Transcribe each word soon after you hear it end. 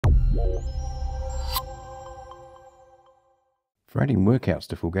For adding workouts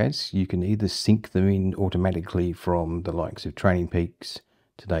to FulGaz, you can either sync them in automatically from the likes of Training Peaks,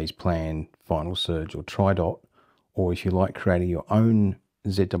 Today's Plan, Final Surge or TriDot, or if you like creating your own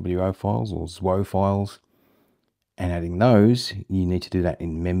ZWO files or ZWO files and adding those, you need to do that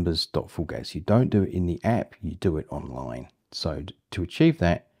in members.fulgaz. You don't do it in the app, you do it online. So to achieve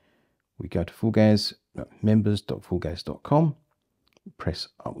that, we go to FulGaz, members.fulgaz.com, press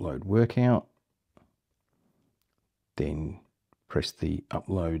Upload Workout, then press the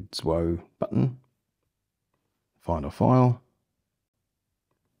Upload ZWO button, find a file,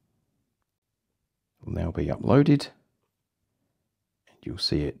 it will now be uploaded, and you'll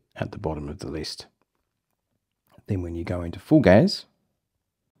see it at the bottom of the list. Then when you go into FulGaz,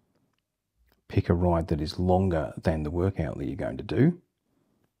 pick a ride that is longer than the workout that you're going to do.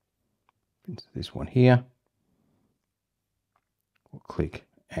 Into this one here, we'll click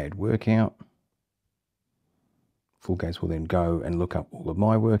Add Workout. FulGaz will then go and look up all of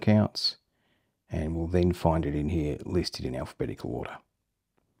my workouts and we'll then find it in here listed in alphabetical order.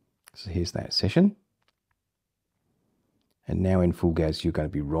 So here's that session. And now in FulGaz, you're going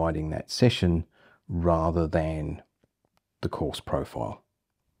to be riding that session rather than the course profile.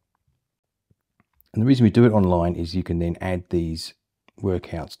 And the reason we do it online is you can then add these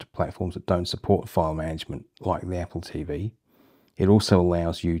workouts to platforms that don't support file management, like the AppleTV. It also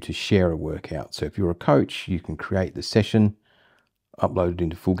allows you to share a workout. So if you're a coach, you can create the session, upload it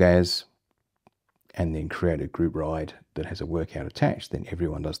into FulGaz, and then create a group ride that has a workout attached. Then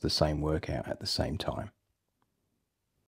everyone does the same workout at the same time.